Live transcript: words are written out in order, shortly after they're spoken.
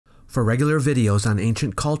For regular videos on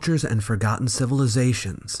ancient cultures and forgotten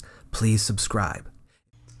civilizations, please subscribe.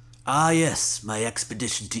 Ah yes, my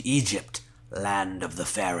expedition to Egypt, land of the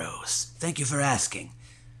pharaohs. Thank you for asking.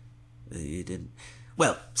 You didn't...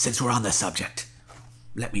 Well, since we're on the subject,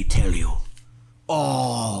 let me tell you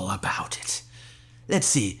all about it. Let's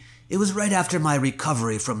see, it was right after my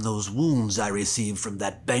recovery from those wounds I received from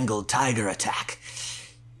that Bengal tiger attack.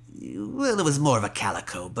 Well, it was more of a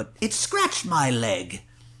calico, but it scratched my leg.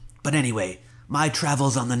 But anyway, my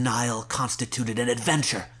travels on the Nile constituted an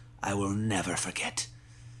adventure I will never forget.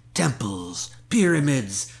 Temples,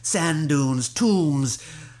 pyramids, sand dunes, tombs,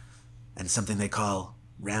 and something they call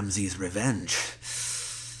Ramses' Revenge.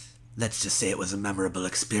 Let's just say it was a memorable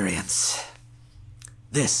experience.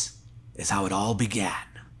 This is how it all began.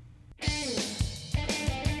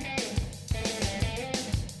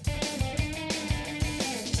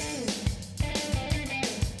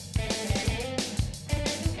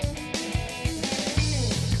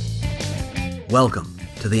 Welcome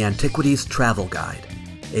to the Antiquities Travel Guide,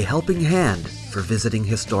 a helping hand for visiting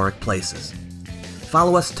historic places.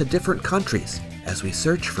 Follow us to different countries as we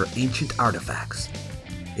search for ancient artifacts.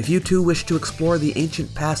 If you too wish to explore the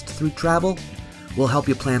ancient past through travel, we'll help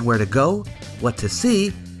you plan where to go, what to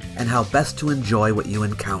see, and how best to enjoy what you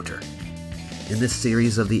encounter. In this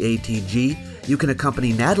series of the ATG, you can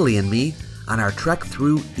accompany Natalie and me on our trek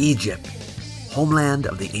through Egypt, homeland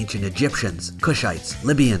of the ancient Egyptians, Cushites,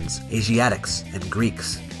 Libyans, Asiatics, and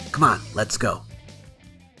Greeks. Come on, let's go.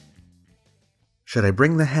 Should I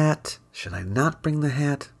bring the hat? Should I not bring the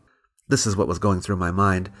hat? This is what was going through my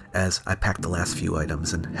mind as I packed the last few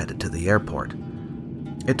items and headed to the airport.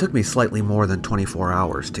 It took me slightly more than 24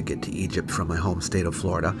 hours to get to Egypt from my home state of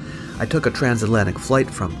Florida. I took a transatlantic flight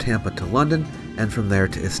from Tampa to London and from there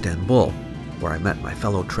to Istanbul, where I met my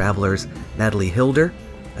fellow travelers Natalie Hilder,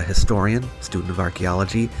 a historian, student of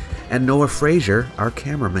archaeology, and Noah Frazier, our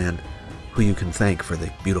cameraman, who you can thank for the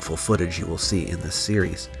beautiful footage you will see in this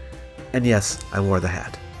series. And yes, I wore the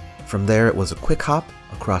hat. From there it was a quick hop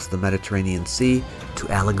across the Mediterranean Sea to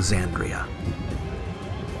Alexandria.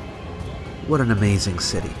 What an amazing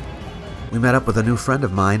city. We met up with a new friend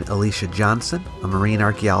of mine, Alicia Johnson, a marine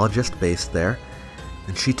archaeologist based there,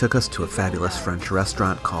 and she took us to a fabulous French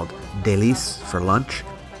restaurant called Délices for lunch.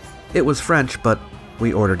 It was French, but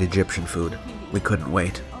we ordered Egyptian food. We couldn't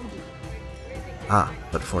wait.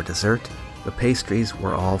 But for dessert, the pastries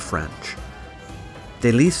were all French.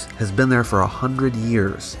 Délices has been there for 100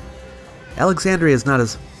 years. Alexandria is not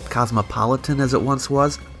as cosmopolitan as it once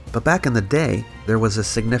was, but back in the day, there was a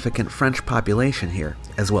significant French population here,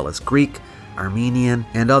 as well as Greek, Armenian,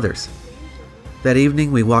 and others. That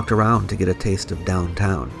evening, we walked around to get a taste of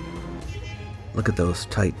downtown. Look at those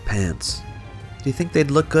tight pants. Do you think they'd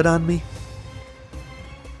look good on me?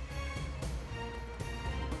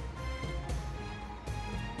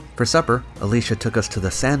 For supper, Alicia took us to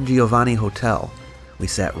the San Giovanni Hotel. We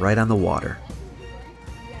sat right on the water.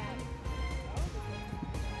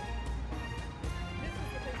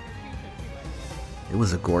 It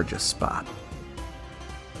was a gorgeous spot.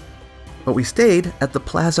 But we stayed at the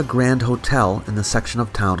Plaza Grand Hotel in the section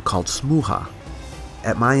of town called Smuha.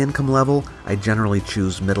 At my income level, I generally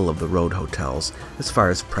choose middle-of-the-road hotels as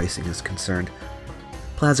far as pricing is concerned.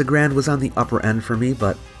 Plaza Grand was on the upper end for me,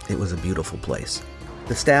 but it was a beautiful place.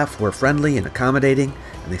 The staff were friendly and accommodating,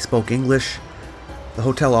 and they spoke English. The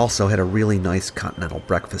hotel also had a really nice continental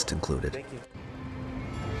breakfast included. Thank you.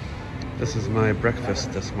 This is my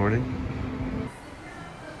breakfast this morning.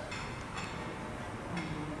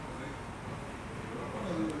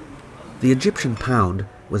 The Egyptian pound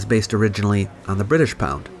was based originally on the British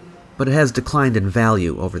pound, but it has declined in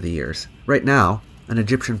value over the years. Right now, an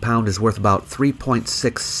Egyptian pound is worth about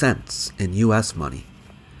 3.6 cents in US money.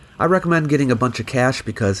 I recommend getting a bunch of cash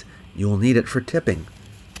because you will need it for tipping.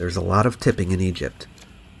 There's a lot of tipping in Egypt.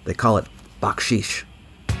 They call it bakshish.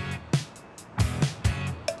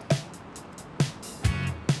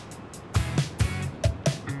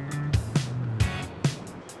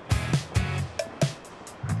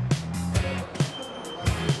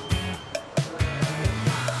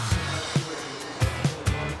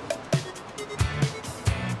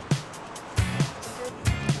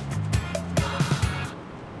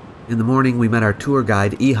 In the morning, we met our tour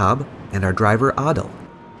guide, Ehab, and our driver, Adil.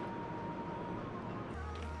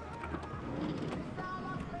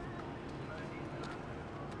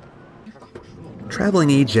 Traveling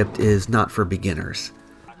Egypt is not for beginners.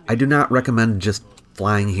 I do not recommend just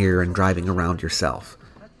flying here and driving around yourself.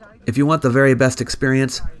 If you want the very best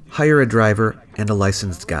experience, hire a driver and a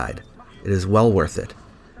licensed guide. It is well worth it.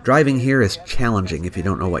 Driving here is challenging if you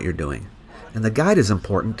don't know what you're doing. And the guide is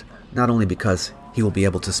important not only because He will be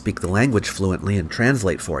able to speak the language fluently and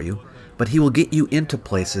translate for you, but he will get you into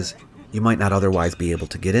places you might not otherwise be able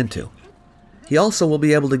to get into. He also will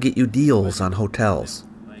be able to get you deals on hotels.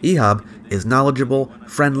 Ehab is knowledgeable,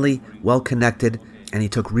 friendly, well-connected, and he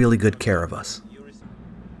took really good care of us.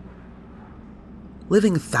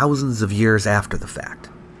 Living thousands of years after the fact,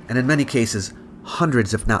 and in many cases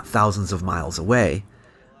hundreds if not thousands of miles away,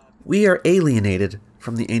 we are alienated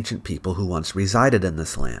from the ancient people who once resided in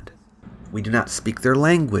this land. We do not speak their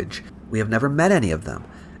language, we have never met any of them,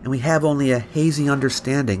 and we have only a hazy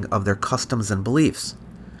understanding of their customs and beliefs.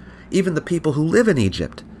 Even the people who live in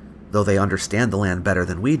Egypt, though they understand the land better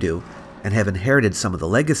than we do, and have inherited some of the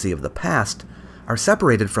legacy of the past, are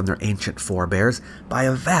separated from their ancient forebears by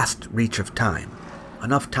a vast reach of time,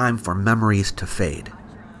 enough time for memories to fade.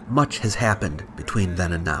 Much has happened between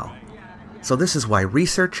then and now. So this is why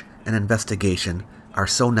research and investigation are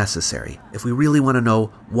so necessary if we really want to know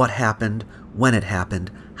what happened, when it happened,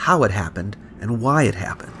 how it happened, and why it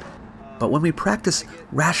happened. But when we practice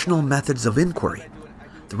rational methods of inquiry,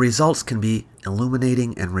 the results can be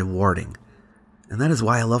illuminating and rewarding. And that is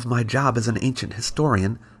why I love my job as an ancient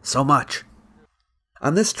historian so much.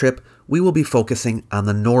 On this trip, we will be focusing on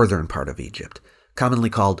the northern part of Egypt, commonly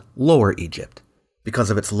called Lower Egypt, because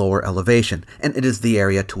of its lower elevation, and it is the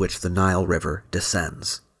area to which the Nile River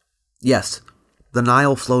descends. Yes, the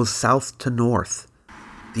Nile flows south to north.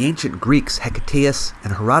 The ancient Greeks Hecataeus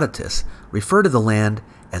and Herodotus refer to the land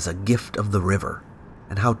as a gift of the river,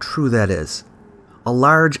 and how true that is. A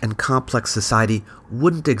large and complex society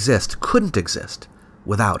couldn't exist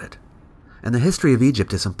without it. And the history of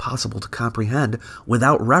Egypt is impossible to comprehend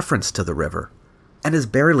without reference to the river, and is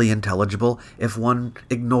barely intelligible if one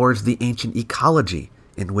ignores the ancient ecology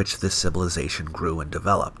in which this civilization grew and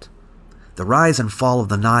developed. The rise and fall of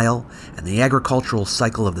the Nile and the agricultural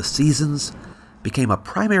cycle of the seasons became a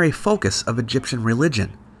primary focus of Egyptian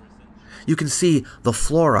religion. You can see the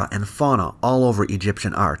flora and fauna all over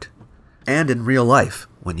Egyptian art, and in real life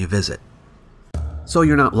when you visit. So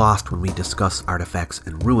you're not lost when we discuss artifacts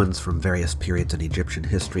and ruins from various periods in Egyptian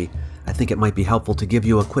history. I think it might be helpful to give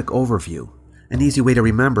you a quick overview. An easy way to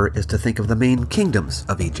remember is to think of the main kingdoms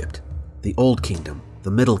of Egypt: the Old Kingdom,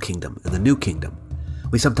 the Middle Kingdom, and the New Kingdom.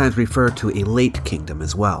 We sometimes refer to a late kingdom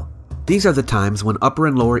as well. These are the times when Upper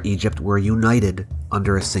and Lower Egypt were united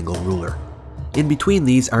under a single ruler. In between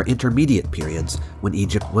these are intermediate periods when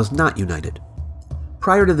Egypt was not united.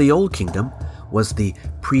 Prior to the Old Kingdom was the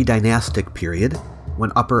pre-dynastic period,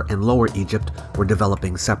 when Upper and Lower Egypt were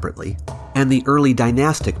developing separately, and the early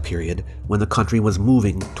dynastic period, when the country was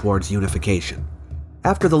moving towards unification.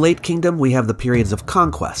 After the Late Kingdom, we have the periods of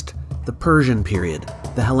conquest, the Persian period,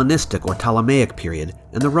 the Hellenistic or Ptolemaic period,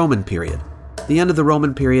 and the Roman period. The end of the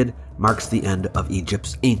Roman period marks the end of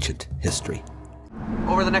Egypt's ancient history.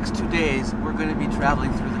 Over the next 2 days, we're going to be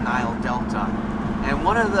traveling through the Nile Delta. And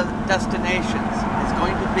one of the destinations is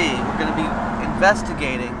going to be, we're going to be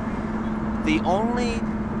investigating the only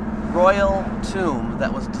royal tomb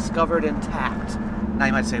that was discovered intact. Now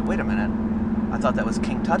you might say, wait a minute, I thought that was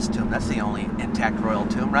King Tut's tomb. That's the only intact royal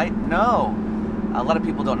tomb, right? No! A lot of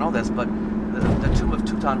people don't know this, but the tomb of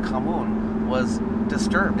Tutankhamun was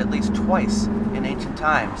disturbed at least twice in ancient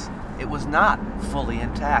times. It was not fully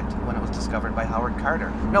intact when it was discovered by Howard Carter.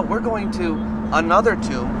 No, we're going to another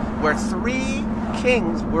tomb where 3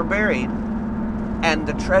 kings were buried, and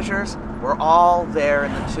the treasures were all there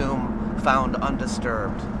in the tomb, found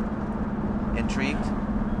undisturbed. Intrigued?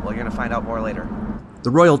 Well, you're going to find out more later. The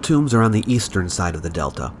royal tombs are on the eastern side of the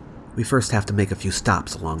delta. We first have to make a few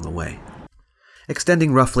stops along the way.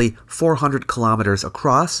 Extending roughly 400 kilometers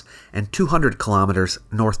across and 200 kilometers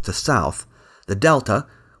north to south, the delta,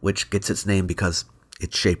 which gets its name because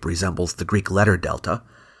its shape resembles the Greek letter delta,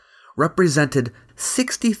 represented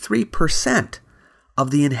 63%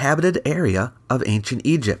 of the inhabited area of ancient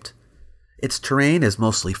Egypt. Its terrain is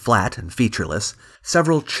mostly flat and featureless.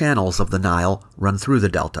 Several channels of the Nile run through the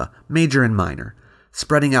delta, major and minor,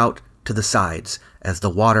 spreading out to the sides as the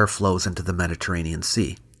water flows into the Mediterranean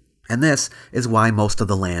Sea. And this is why most of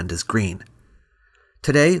the land is green.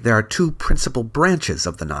 Today, there are 2 principal branches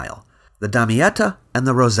of the Nile, the Damietta and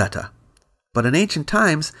the Rosetta. But in ancient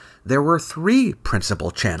times, there were 3 principal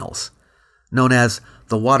channels, known as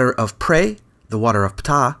the water of Pre, the water of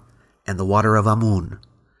Ptah, and the water of Amun,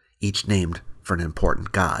 each named for an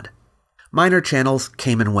important god. Minor channels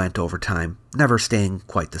came and went over time, never staying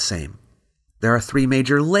quite the same. There are 3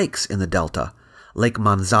 major lakes in the delta: Lake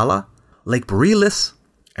Manzala, Lake Barilis,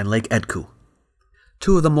 and Lake Edku.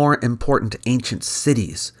 2 of the more important ancient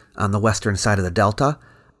cities on the western side of the delta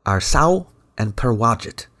are Sao and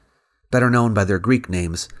Perwajit, better known by their Greek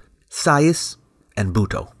names Sais and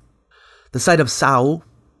Buto. The site of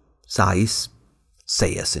Sais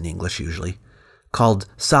in English usually, called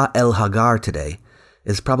Sa el Hagar today,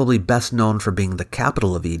 is probably best known for being the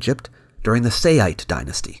capital of Egypt during the Saite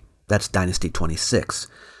dynasty. That's dynasty 26,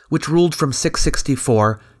 which ruled from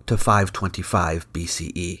 664 to 525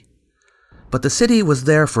 BCE. But the city was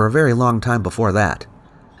there for a very long time before that.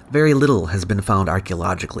 Very little has been found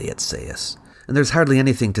archaeologically at Sais, and there's hardly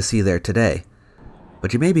anything to see there today.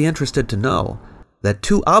 But you may be interested to know that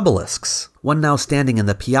 2 obelisks, one now standing in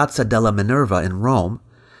the Piazza della Minerva in Rome,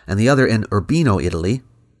 and the other in Urbino, Italy,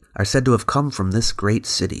 are said to have come from this great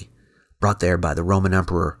city, brought there by the Roman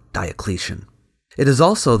Emperor Diocletian. It is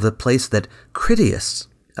also the place that Critias,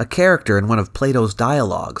 a character in one of Plato's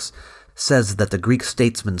dialogues, says that the Greek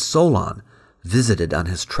statesman Solon visited on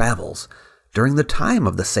his travels during the time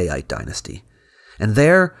of the Saite dynasty, and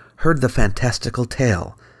there heard the fantastical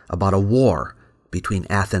tale about a war between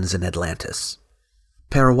Athens and Atlantis.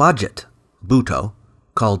 Parawajet, Buto,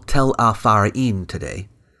 called Tel Afarain today,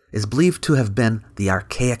 is believed to have been the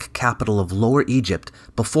archaic capital of Lower Egypt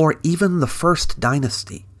before even the first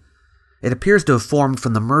dynasty. It appears to have formed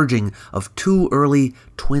from the merging of 2 early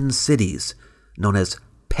twin cities known as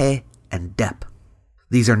Pe and Dep.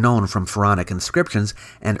 These are known from pharaonic inscriptions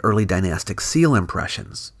and early dynastic seal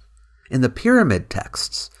impressions. In the pyramid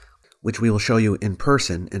texts, which we will show you in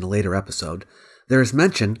person in a later episode, there is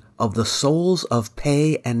mention of the souls of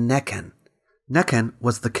Pe and Nekhen. Nekhen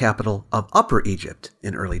was the capital of Upper Egypt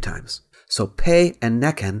in early times. So Pe and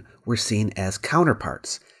Nekhen were seen as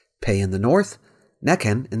counterparts, Pe in the north,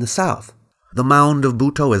 Nekhen in the south. The mound of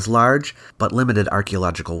Buto is large, but limited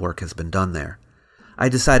archaeological work has been done there. I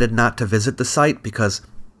decided not to visit the site because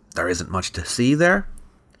there isn't much to see there.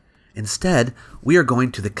 Instead, we are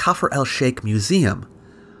going to the Kafr el-Sheikh Museum,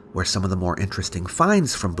 where some of the more interesting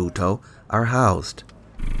finds from Buto are housed.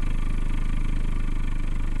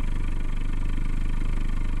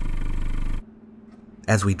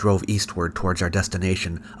 As we drove eastward towards our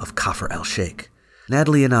destination of Kafr el-Sheikh,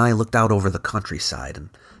 Natalie and I looked out over the countryside and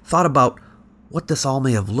thought about what this all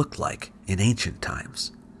may have looked like in ancient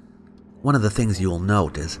times. One of the things you will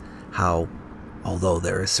note is how, although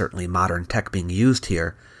there is certainly modern tech being used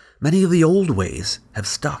here, many of the old ways have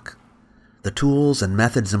stuck. The tools and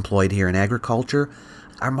methods employed here in agriculture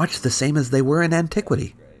are much the same as they were in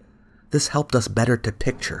antiquity. This helped us better to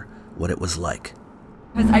picture what it was like.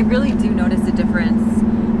 Because I really do notice a difference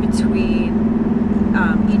between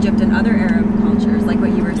Egypt and other Arab cultures, like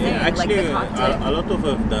what you were saying. Actually, like the Coptic. a lot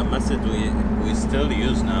of the method we still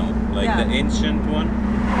use now, like the ancient one,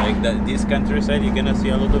 like this countryside, you're gonna see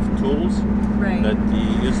a lot of tools that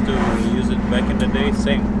you used to use it back in the day.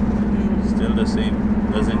 Same, still the same.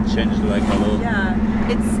 Doesn't change like a lot. Yeah,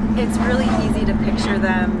 it's really easy to picture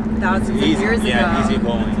them thousands of years ago. Yeah, easy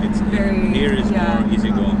going. It's very here is more easy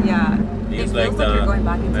going. Yeah, it feels like you're going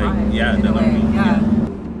back in time. Yeah, in a way. Yeah.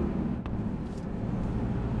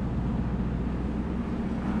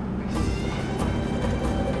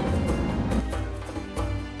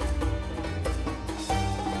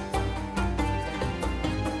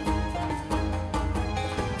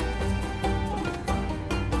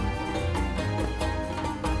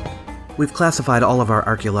 We've classified all of our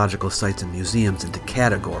archaeological sites and museums into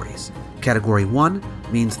categories. Category 1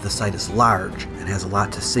 means the site is large and has a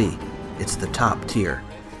lot to see. It's the top tier.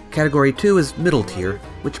 Category 2 is middle tier,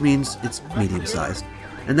 which means it's medium-sized.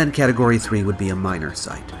 And then Category 3 would be a minor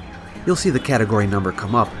site. You'll see the category number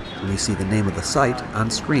come up when you see the name of the site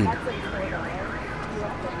on screen.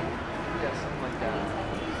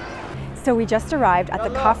 So we just arrived at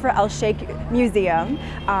the Kafr el-Sheikh Museum.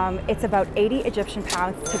 It's about 80 Egyptian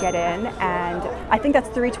pounds to get in, and I think that's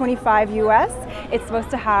 $325 US. It's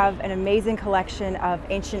supposed to have an amazing collection of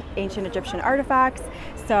ancient Egyptian artifacts.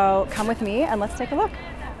 So come with me and let's take a look.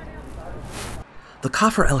 The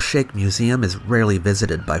Kafr el-Sheikh Museum is rarely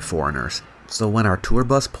visited by foreigners, so when our tour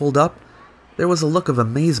bus pulled up, there was a look of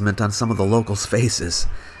amazement on some of the locals' faces.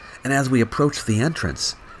 And as we approached the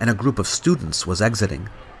entrance, and a group of students was exiting,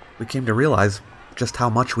 we came to realize just how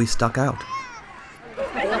much we stuck out.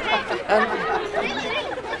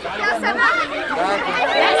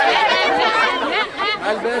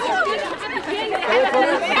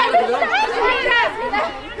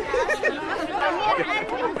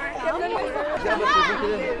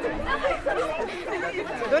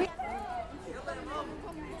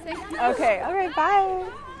 Okay, all right, bye.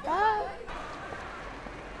 Bye.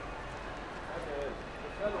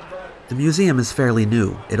 The museum is fairly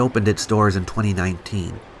new. It opened its doors in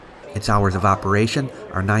 2019. Its hours of operation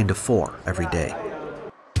are 9 to 4 every day.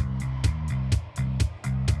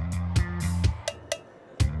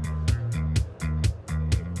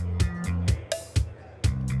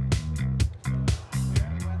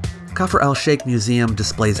 Kafr el-Sheikh Museum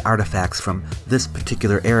displays artifacts from this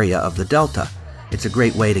particular area of the Delta. It's a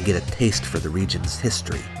great way to get a taste for the region's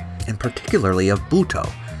history, and particularly of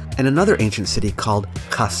Buto, and another ancient city called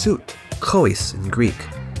Kasut, Xois in Greek,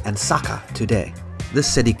 and Saka today.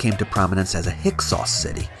 This city came to prominence as a Hyksos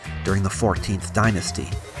city during the 14th dynasty,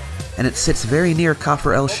 and it sits very near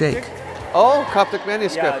Kafr el-Sheikh. Oh, Coptic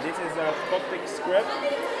manuscript. Yeah, this is a Coptic script,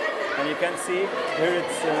 and you can see here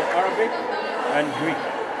it's Arabic and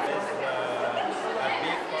Greek.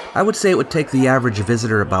 I would say it would take the average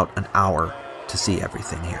visitor about an hour to see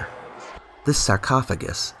everything here. This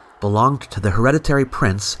sarcophagus belonged to the hereditary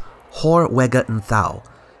prince Hor Wega Nthau,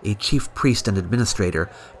 a chief priest and administrator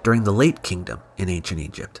during the late kingdom in ancient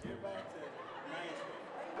Egypt.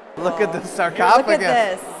 Look at the sarcophagus. Look at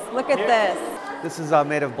this. Look at this. This is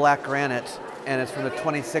made of black granite, and it's from the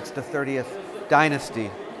 26th to 30th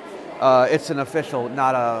dynasty. It's an official,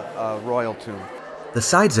 not a royal tomb. The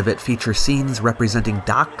sides of it feature scenes representing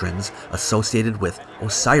doctrines associated with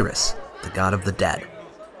Osiris, the god of the dead.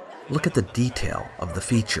 Look at the detail of the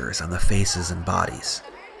features on the faces and bodies.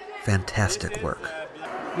 Fantastic work.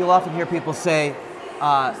 You'll often hear people say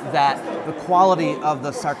that the quality of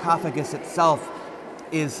the sarcophagus itself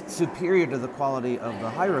is superior to the quality of the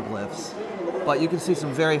hieroglyphs, but you can see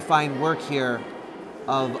some very fine work here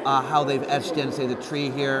of how they've etched in, say, the tree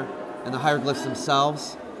here and the hieroglyphs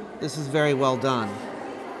themselves. This is very well done.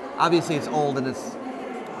 Obviously it's old and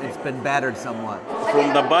it's been battered somewhat.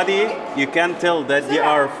 From the body, you can tell that there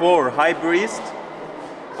are 4 high priests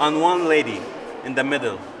and 1 lady in the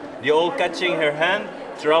middle. They're all catching her hand,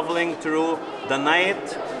 traveling through the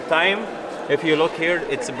night time. If you look here,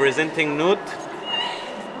 it's presenting Nut,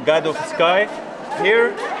 god of sky.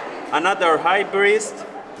 Here, another high priest,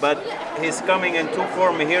 but he's coming in 2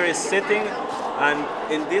 forms. Here is sitting, and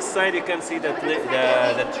in this side you can see the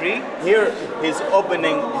tree. Here he's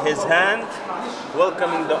opening his hand,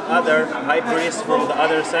 welcoming the other high priest from the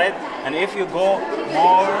other side. And if you go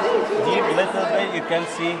more deep little bit, you can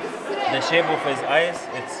see the shape of his eyes.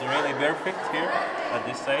 It's really perfect here at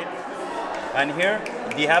this side. And here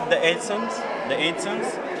they have the incense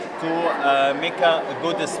to make a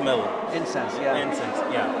good smell. Incense, yeah. Incense,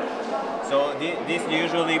 yeah. So this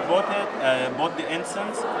usually bought the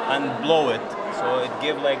incense and blow it, so it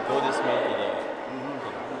give like good smell to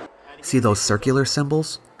the. See those circular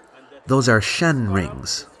symbols? Those are shen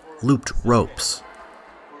rings, looped ropes.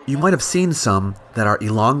 You might have seen some that are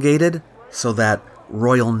elongated so that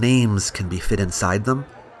royal names can be fit inside them,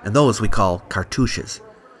 and those we call cartouches.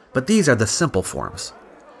 But these are the simple forms,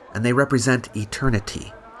 and they represent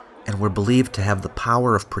eternity, and were believed to have the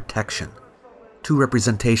power of protection. 2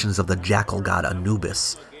 representations of the jackal god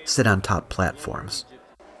Anubis sit on top platforms.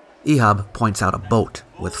 Ehab points out a boat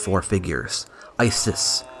with 4 figures: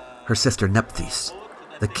 Isis, her sister Nephthys,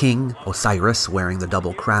 the king Osiris wearing the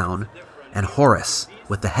double crown, and Horus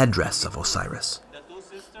with the headdress of Osiris.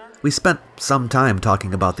 We spent some time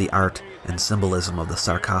talking about the art and symbolism of the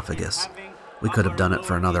sarcophagus. We could have done it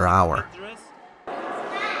for another hour.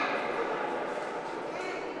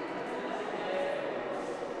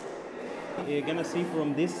 You're gonna see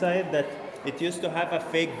from this side that it used to have a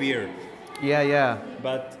fake beard. Yeah.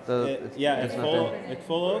 But it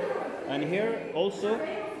followed. And here also,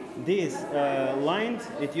 these lines,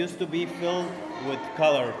 it used to be filled with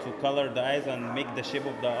color to color the eyes and make the shape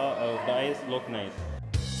of the eyes look nice.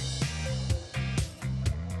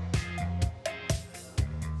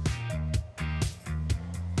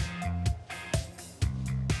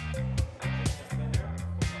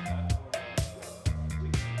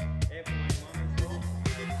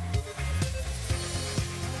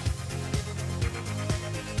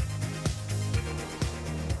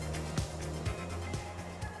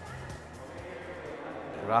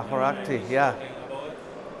 Rahorakti, yeah.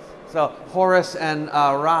 So Horus and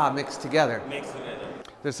Ra mixed together.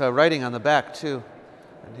 There's a writing on the back too,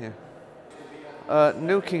 in here.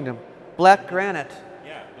 New Kingdom, black granite.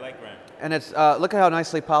 Yeah, black granite. And it's look at how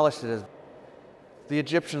nicely polished it is. The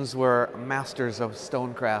Egyptians were masters of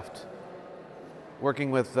stonecraft,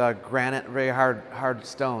 working with granite, very hard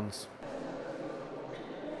stones.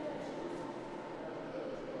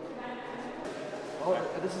 Oh,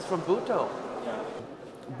 this is from Buto.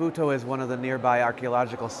 Buto is one of the nearby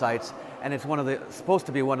archaeological sites, and it's supposed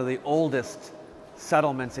to be one of the oldest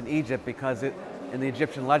settlements in Egypt, because in the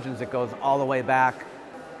Egyptian legends it goes all the way back,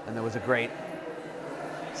 and there was a great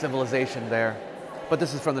civilization there. But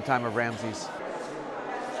this is from the time of Ramses.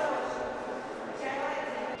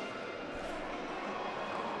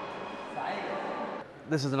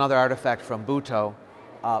 This is another artifact from Buto,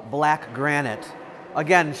 black granite.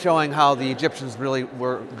 Again, showing how the Egyptians really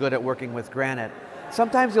were good at working with granite.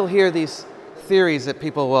 sometimes you'll hear these theories that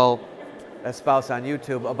people will espouse on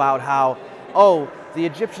YouTube about how, oh, the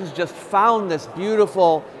Egyptians just found this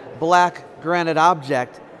beautiful black granite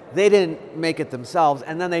object. They didn't make it themselves,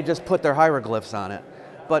 and then they just put their hieroglyphs on it.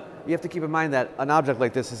 But you have to keep in mind that an object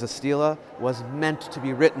like this, as a stela, was meant to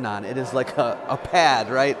be written on. It is like a pad,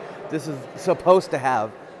 right? This is supposed to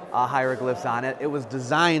have hieroglyphs on it. It was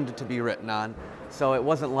designed to be written on, so it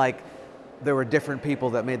wasn't like there were different people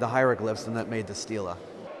that made the hieroglyphs and that made the stela.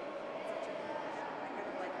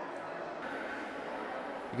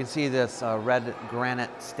 You can see this red granite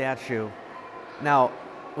statue. Now,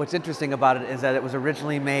 what's interesting about it is that it was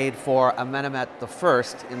originally made for Amenemhet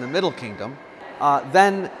I in the Middle Kingdom.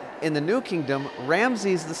 Then in the New Kingdom,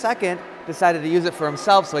 Ramses II decided to use it for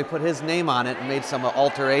himself, so he put his name on it and made some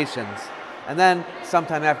alterations. And then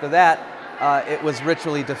sometime after that, it was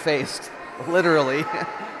ritually defaced, literally.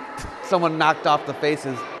 Someone knocked off the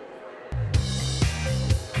faces.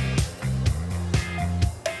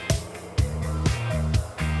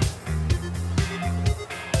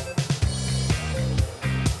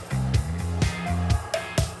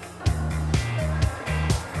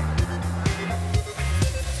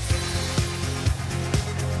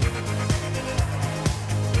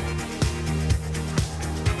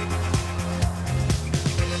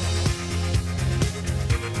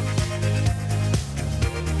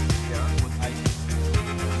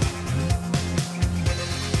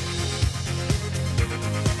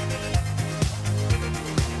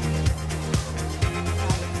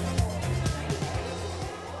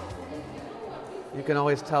 You can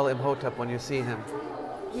always tell Imhotep when you see him.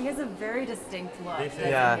 He has a very distinct look. This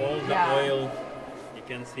is all the oil. You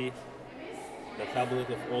can see the tablet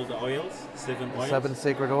of all the oils, 7 oils. 7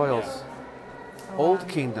 sacred oils. Yeah. Old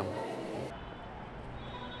Kingdom.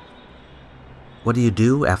 What do you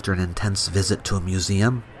do after an intense visit to a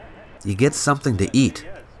museum? You get something to eat.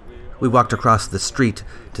 We walked across the street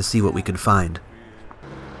to see what we could find.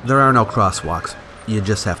 There are no crosswalks. You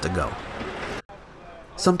just have to go.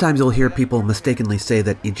 Sometimes you'll hear people mistakenly say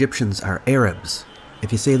that Egyptians are Arabs.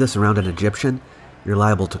 If you say this around an Egyptian, you're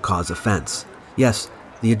liable to cause offense. Yes,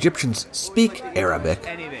 the Egyptians speak Arabic,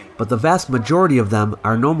 but the vast majority of them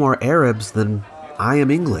are no more Arabs than I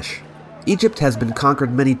am English. Egypt has been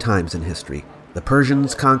conquered many times in history. The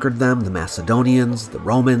Persians conquered them, the Macedonians, the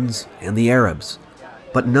Romans, and the Arabs.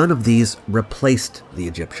 But none of these replaced the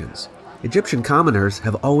Egyptians. Egyptian commoners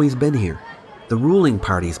have always been here. The ruling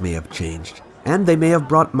parties may have changed, and they may have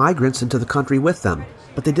brought migrants into the country with them,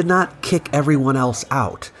 but they did not kick everyone else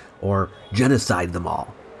out or genocide them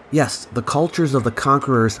all. Yes, the cultures of the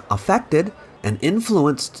conquerors affected and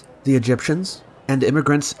influenced the Egyptians, and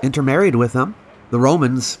immigrants intermarried with them. The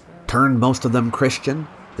Romans turned most of them Christian,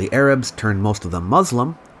 the Arabs turned most of them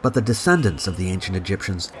Muslim, but the descendants of the ancient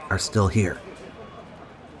Egyptians are still here.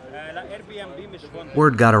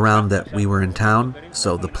 Word got around that we were in town,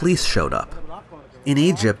 so the police showed up. In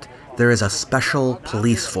Egypt, there is a special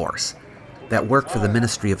police force that work for the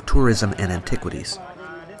Ministry of Tourism and Antiquities,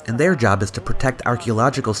 and their job is to protect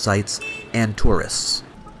archaeological sites and tourists.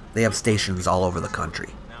 They have stations all over the country.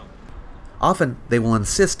 Often, they will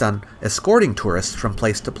insist on escorting tourists from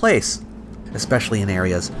place to place, especially in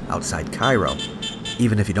areas outside Cairo,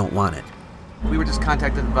 even if you don't want it. We were just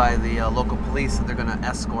contacted by the local police, and they're going to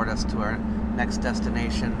escort us to our next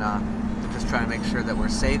destination. They're just trying to make sure that we're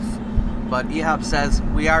safe. But Ehab says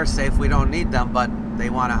we are safe, we don't need them, but they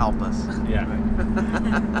want to help us. Yeah.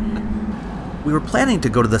 We were planning to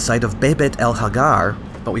go to the site of Bebet el Hagar,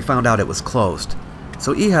 but we found out it was closed.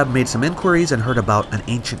 So Ehab made some inquiries and heard about an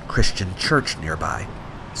ancient Christian church nearby.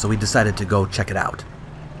 So we decided to go check it out.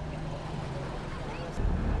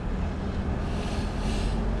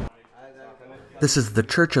 This is the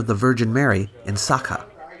Church of the Virgin Mary in Sakha,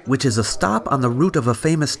 which is a stop on the route of a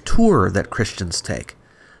famous tour that Christians take.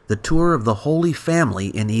 The tour of the Holy Family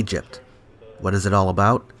in Egypt. What is it all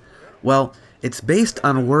about? Well, it's based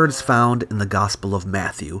on words found in the Gospel of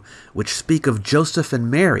Matthew, which speak of Joseph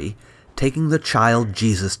and Mary taking the child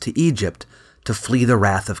Jesus to Egypt to flee the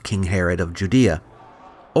wrath of King Herod of Judea.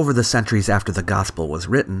 Over the centuries after the Gospel was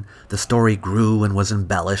written, the story grew and was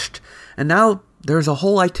embellished, and now there's a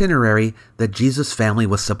whole itinerary that Jesus' family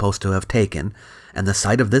was supposed to have taken, and the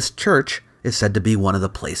site of this church is said to be one of the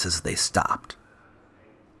places they stopped.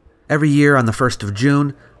 Every year on the 1st of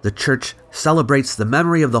June, the church celebrates the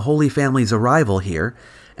memory of the Holy Family's arrival here,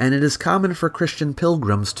 and it is common for Christian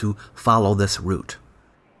pilgrims to follow this route.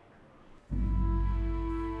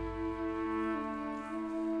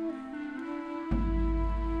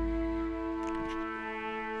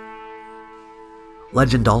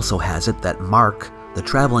 Legend also has it that Mark, the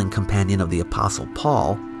traveling companion of the Apostle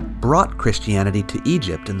Paul, brought Christianity to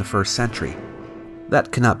Egypt in the 1st century.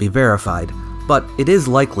 That cannot be verified, but it is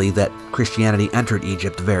likely that Christianity entered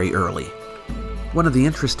Egypt very early. One of the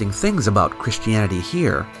interesting things about Christianity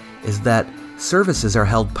here is that services are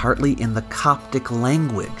held partly in the Coptic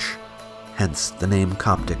language, hence the name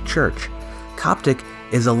Coptic Church. Coptic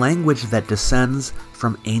is a language that descends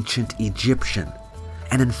from ancient Egyptian,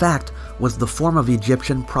 and in fact was the form of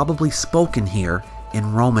Egyptian probably spoken here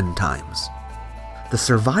in Roman times. The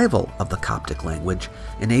survival of the Coptic language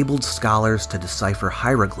enabled scholars to decipher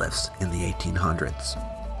hieroglyphs in the 1800s.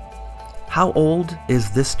 How old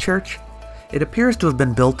is this church? It appears to have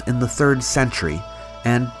been built in the 3rd century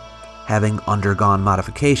and, having undergone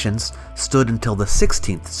modifications, stood until the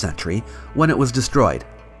 16th century when it was destroyed.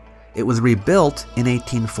 It was rebuilt in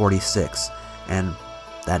 1846, and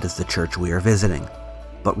that is the church we are visiting.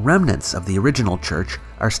 But remnants of the original church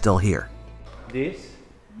are still here.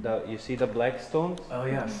 You see the black stones? Oh,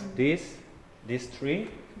 yes. This tree,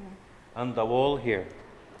 and the wall here,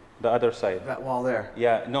 the other side. That wall there?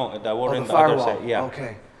 Yeah, no, the wall on the far other wall. side. Yeah.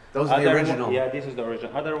 Okay. Those are the original. Yeah, this is the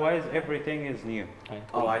original. Otherwise, everything is new.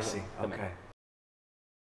 Oh, I see. Okay.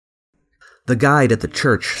 The guide at the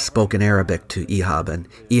church spoke in Arabic to Ehab, and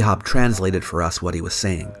Ehab translated for us what he was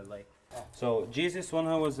saying. So Jesus, when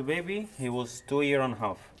he was a baby, he was 2 years and a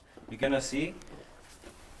half. You're gonna see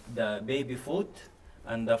the baby foot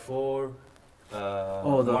and the 4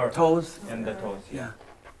 the toes? And the toes, yeah.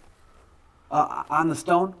 On the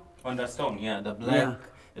stone? On the stone, yeah, the black,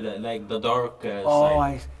 like the dark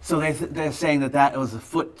side. So they're saying that was a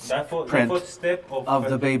footstep of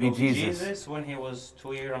the baby Jesus when he was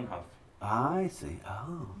 2 years and a half. I see.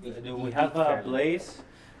 Oh. We have a place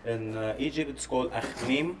in Egypt, it's called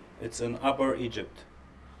Akhmim. It's in Upper Egypt.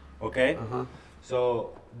 Okay?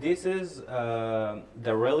 So this is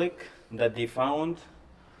the relic that they found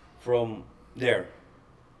from there.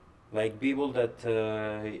 Like people that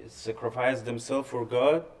sacrifice themselves for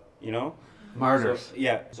God, you know? Martyrs. So,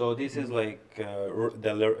 yeah. So this is like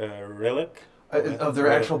the relic. Of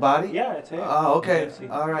their actual body? Yeah, it's here. Oh, okay.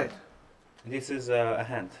 All right. This is a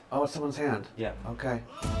hand. Oh, it's someone's hand? Yeah. Okay.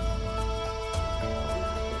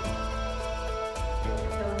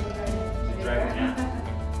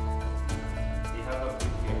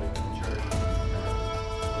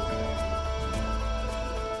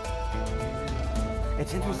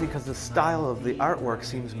 It's interesting because the style of the artwork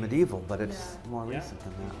seems medieval, but it's more recent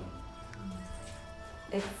than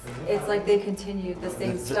that. It's like they continued the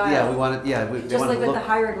same style. Yeah, we wanted. Yeah, they just wanted like to with the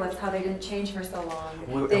hieroglyphs, how they didn't change for so long.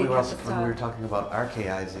 When we were talking about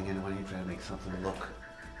archaizing and when you try to make something look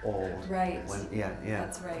old. Right. Yeah.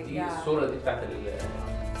 That's right. Yeah.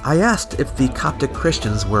 I asked if the Coptic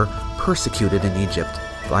Christians were persecuted in Egypt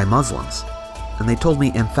by Muslims, and they told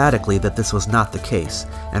me emphatically that this was not the case,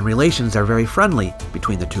 and relations are very friendly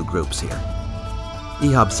between the two groups here.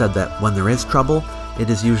 Ehab said that when there is trouble, it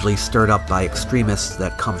is usually stirred up by extremists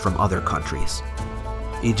that come from other countries.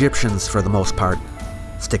 Egyptians, for the most part,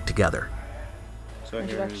 stick together. So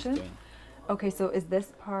Introduction? Okay, so is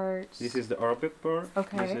this part... This is the Arabic part.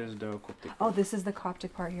 Okay. This is the Coptic part. Oh, this is the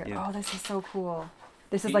Coptic part here. Yeah. Oh, this is so cool.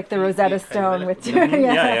 This is like the Rosetta Stone with...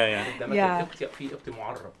 Yeah.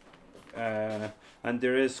 And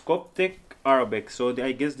there is Coptic Arabic, so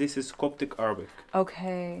I guess this is Coptic Arabic.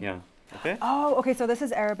 Okay. Yeah. Okay. Oh, okay, so this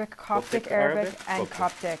is Arabic, Coptic Arabic, Arabic, and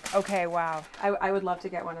Coptic. Okay, wow. I would love to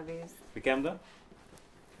get one of these. Became the?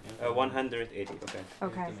 180, okay.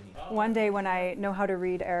 Okay. One day when I know how to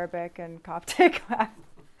read Arabic and Coptic,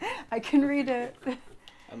 I can read it.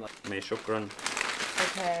 Shukran.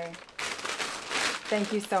 Okay.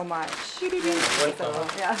 Thank you so much. Welcome.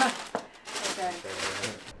 Yeah. Okay.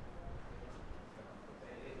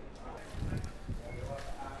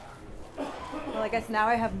 Well, I guess now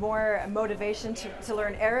I have more motivation to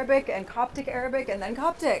learn Arabic and Coptic Arabic and then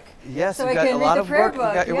Coptic. Yes, so you I got can a read lot the of prayer work.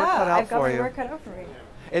 book. You got your work cut out I've got for my you. work cut out for me.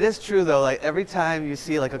 It is true though. Like every time you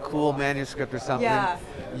see like a cool manuscript or something,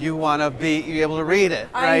 you want to be able to read it,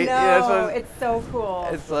 right? I know. So it's so cool.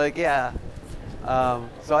 It's like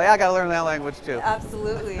So I got to learn that language too.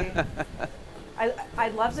 Absolutely.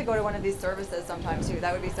 I'd love to go to one of these services sometime too.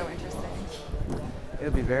 That would be so interesting. It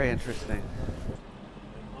would be very interesting.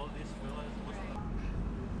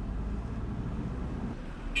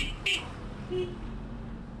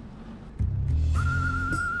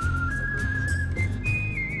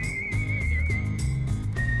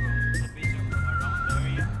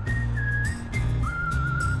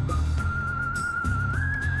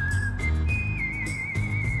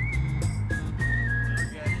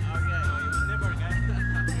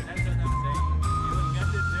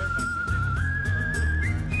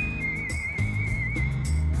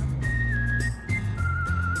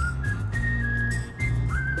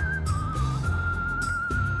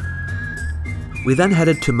 We then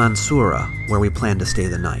headed to Mansoura, where we planned to stay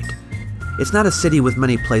the night. It's not a city with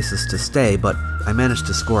many places to stay, but I managed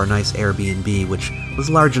to score a nice Airbnb which was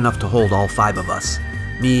large enough to hold all 5 of us.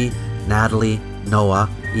 Me, Natalie, Noah,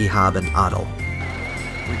 Ehab, and Adel.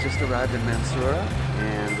 We just arrived in Mansoura,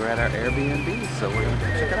 and we're at our Airbnb, so we're going to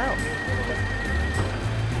go check it out.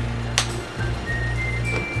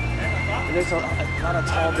 And there's a lot of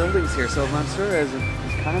tall buildings here, so Mansoura is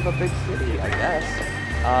kind of a big city, I guess.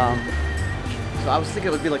 So I was thinking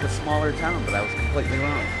it would be like a smaller town, but I was completely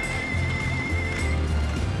wrong.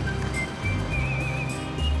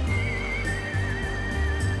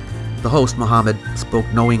 The host, Mohammed,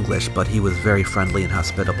 spoke no English, but he was very friendly and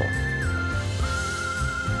hospitable.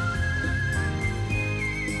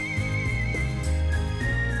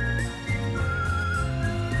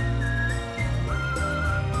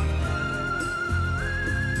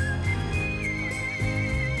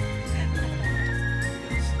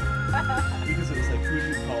 Because it was like, who'd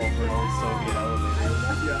you call for an old Soviet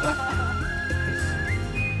elevator? Yeah.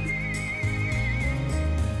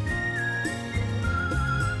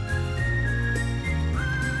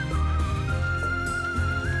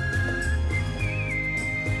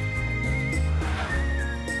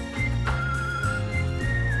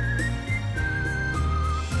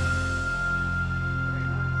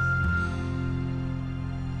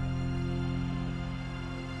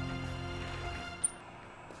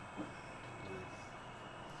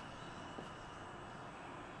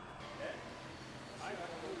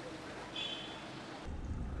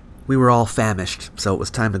 We were all famished, so it was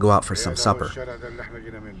time to go out for some supper. Right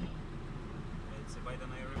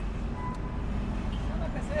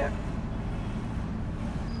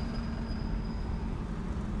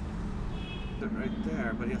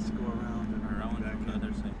there, but he has to go around and Around back from the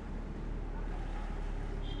other side.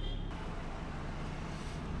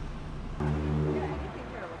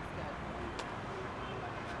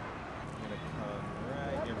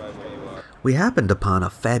 We happened upon a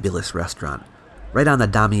fabulous restaurant right on the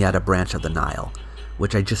Damietta branch of the Nile,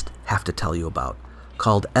 which I just have to tell you about,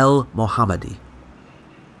 called El Mohammadi.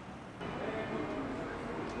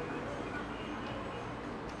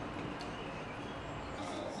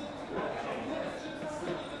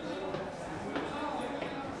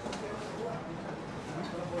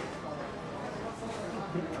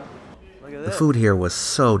 The food here was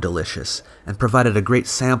so delicious and provided a great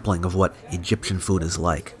sampling of what Egyptian food is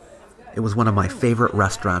like. It was one of my favorite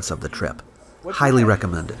restaurants of the trip. Highly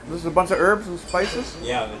recommended. This is a bunch of herbs and spices?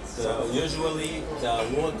 Yeah, it's usually the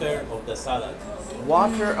water of the salad.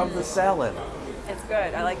 Water of the salad. It's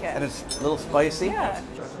good. I like it. And it's a little spicy? Yeah.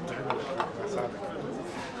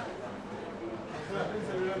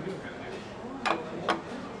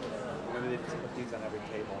 Maybe they put these on every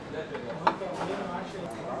table.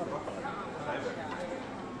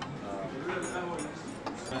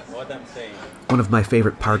 What I'm saying. One of my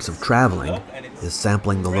favorite parts of traveling is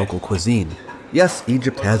sampling the local cuisine. Yes,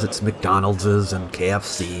 Egypt has its McDonald's and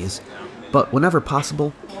KFCs, but whenever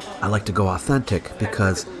possible, I like to go authentic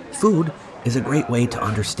because food is a great way to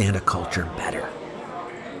understand a culture better.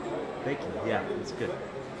 Thank you. Yeah, it's good.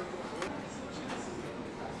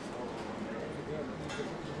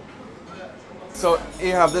 So,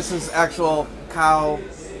 Ehab, this is actual cow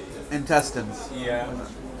intestines. Yeah.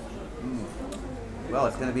 Well,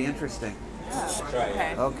 it's going to be interesting. Try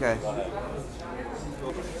it. Okay.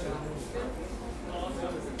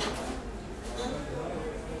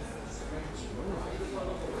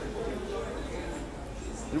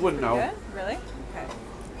 You wouldn't know. Good? Really? Okay.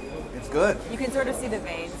 It's good. You can sort of see the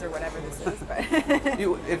veins or whatever this is, but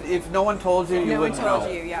If no one told you, you no one wouldn't know.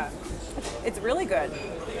 told you. Yeah. It's really good.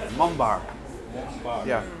 Mumbar.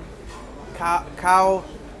 Yeah. Cow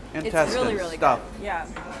intestines. It's really, really stuff. good. Yeah.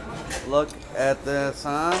 Look at this,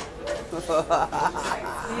 huh? Beautiful.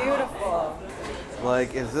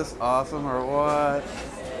 Like, is this awesome or what?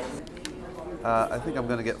 I think I'm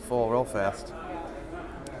gonna get full real fast.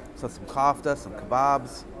 So some kofta, some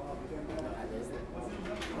kebabs,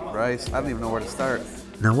 rice. I don't even know where to start.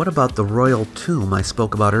 Now what about the royal tomb I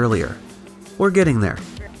spoke about earlier? We're getting there.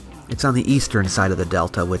 It's on the eastern side of the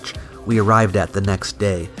delta, which we arrived at the next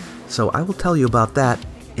day, so I will tell you about that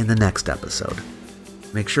in the next episode.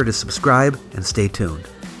 Make sure to subscribe and stay tuned.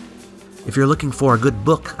 If you're looking for a good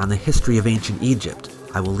book on the history of ancient Egypt,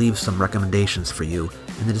 I will leave some recommendations for you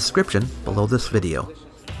in the description below this video.